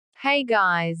Hey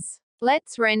guys,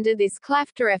 let's render this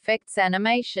After Effects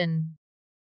animation.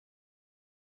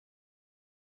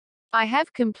 I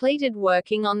have completed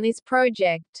working on this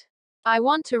project. I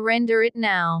want to render it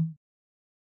now.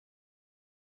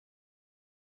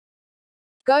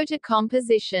 Go to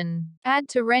Composition, Add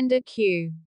to Render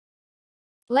Queue.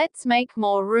 Let's make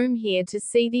more room here to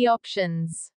see the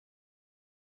options.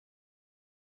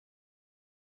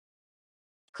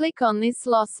 Click on this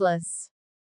lossless.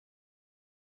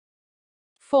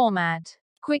 Format,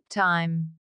 QuickTime.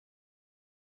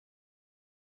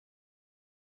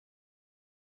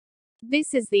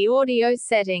 This is the audio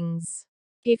settings.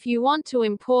 If you want to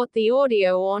import the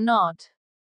audio or not.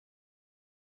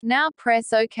 Now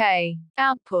press OK.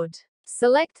 Output.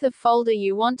 Select the folder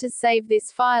you want to save this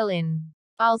file in.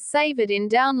 I'll save it in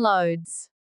Downloads.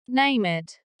 Name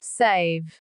it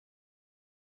Save.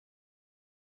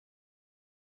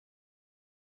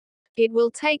 It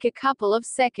will take a couple of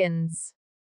seconds.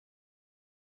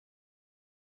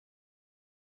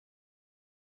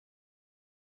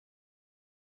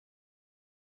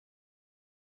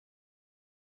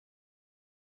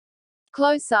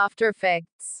 Close After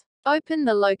Effects. Open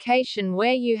the location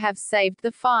where you have saved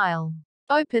the file.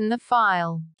 Open the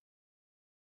file.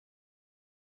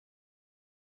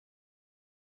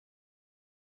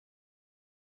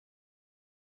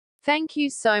 Thank you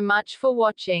so much for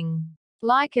watching.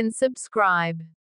 Like and subscribe.